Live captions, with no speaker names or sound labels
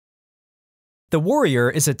The Warrior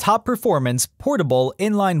is a top-performance, portable,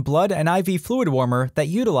 inline blood and IV fluid warmer that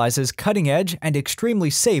utilizes cutting-edge and extremely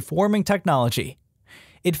safe warming technology.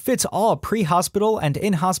 It fits all pre-hospital and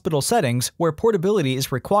in-hospital settings where portability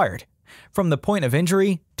is required, from the point of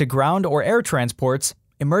injury to ground or air transports,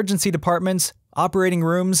 emergency departments, operating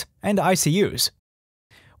rooms, and ICUs.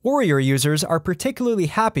 Warrior users are particularly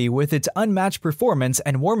happy with its unmatched performance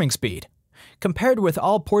and warming speed. Compared with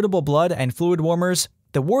all portable blood and fluid warmers,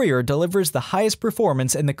 the Warrior delivers the highest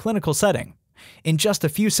performance in the clinical setting. In just a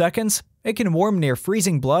few seconds, it can warm near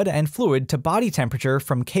freezing blood and fluid to body temperature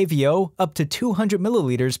from KVO up to 200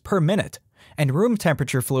 milliliters per minute, and room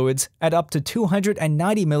temperature fluids at up to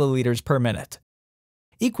 290 milliliters per minute.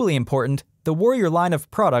 Equally important, the Warrior line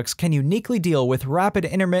of products can uniquely deal with rapid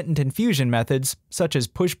intermittent infusion methods such as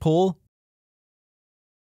push-pull,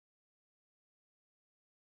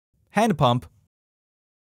 hand pump,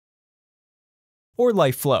 or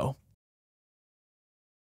LifeFlow.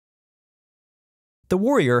 The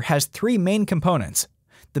Warrior has three main components: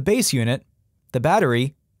 the base unit, the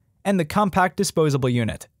battery, and the compact disposable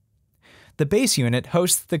unit. The base unit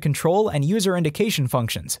hosts the control and user indication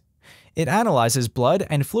functions. It analyzes blood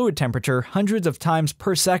and fluid temperature hundreds of times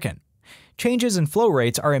per second. Changes in flow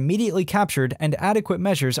rates are immediately captured and adequate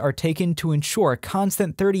measures are taken to ensure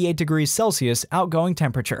constant 38 degrees Celsius outgoing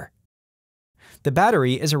temperature. The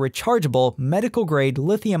battery is a rechargeable, medical-grade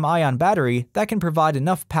lithium-ion battery that can provide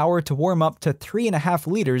enough power to warm up to 3.5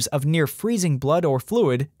 liters of near-freezing blood or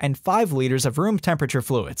fluid and 5 liters of room temperature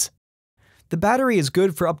fluids. The battery is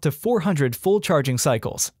good for up to 400 full charging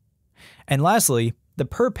cycles. And lastly, the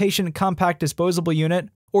Per-Patient Compact Disposable Unit,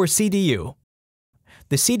 or CDU.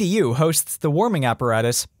 The CDU hosts the warming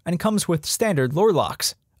apparatus and comes with standard Luer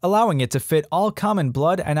locks, allowing it to fit all common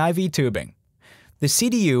blood and IV tubing. The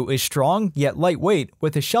CDU is strong yet lightweight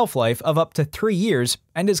with a shelf life of up to 3 years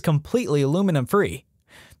and is completely aluminum-free.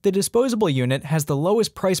 The disposable unit has the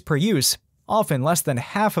lowest price per use, often less than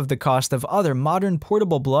half of the cost of other modern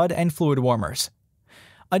portable blood and fluid warmers.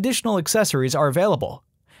 Additional accessories are available.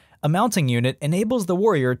 A mounting unit enables the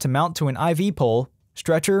Warrior to mount to an IV pole,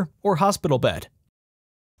 stretcher, or hospital bed.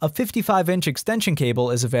 A 55-inch extension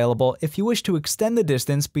cable is available if you wish to extend the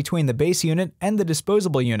distance between the base unit and the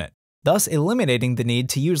disposable unit, thus eliminating the need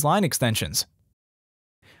to use line extensions.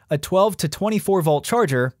 A 12 to 24 volt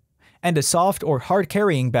charger and a soft or hard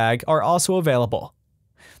carrying bag are also available.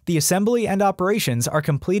 The assembly and operations are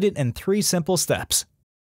completed in 3 simple steps.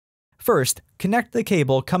 First, connect the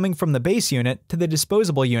cable coming from the base unit to the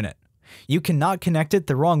disposable unit. You cannot connect it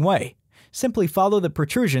the wrong way. Simply follow the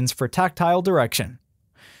protrusions for tactile direction.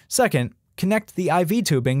 Second, connect the IV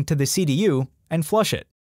tubing to the CDU and flush it.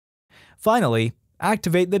 Finally,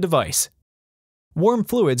 activate the device. Warm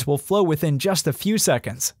fluids will flow within just a few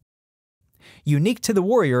seconds. Unique to the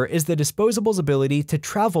Warrior is the disposable's ability to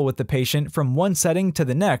travel with the patient from one setting to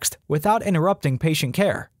the next without interrupting patient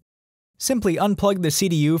care. Simply unplug the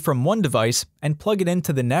CDU from one device and plug it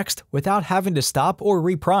into the next without having to stop or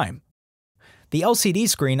reprime. The LCD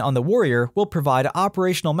screen on the Warrior will provide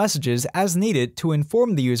operational messages as needed to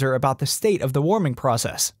inform the user about the state of the warming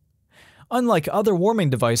process. Unlike other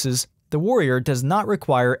warming devices, the Warrior does not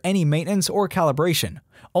require any maintenance or calibration,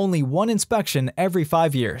 only one inspection every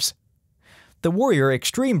 5 years. The Warrior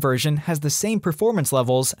Extreme version has the same performance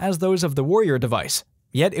levels as those of the Warrior device,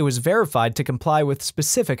 yet it was verified to comply with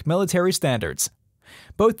specific military standards.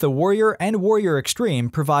 Both the Warrior and Warrior Extreme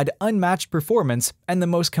provide unmatched performance and the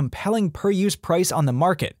most compelling per-use price on the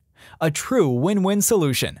market, a true win-win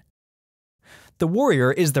solution. The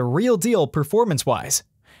Warrior is the real deal performance-wise.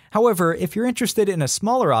 However, if you're interested in a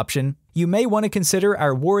smaller option, you may want to consider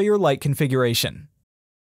our Warrior Lite configuration.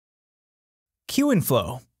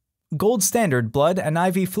 Q-Inflow, gold standard blood and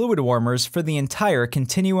IV fluid warmers for the entire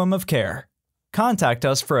continuum of care. Contact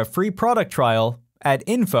us for a free product trial at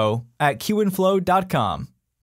info@qinflow.com.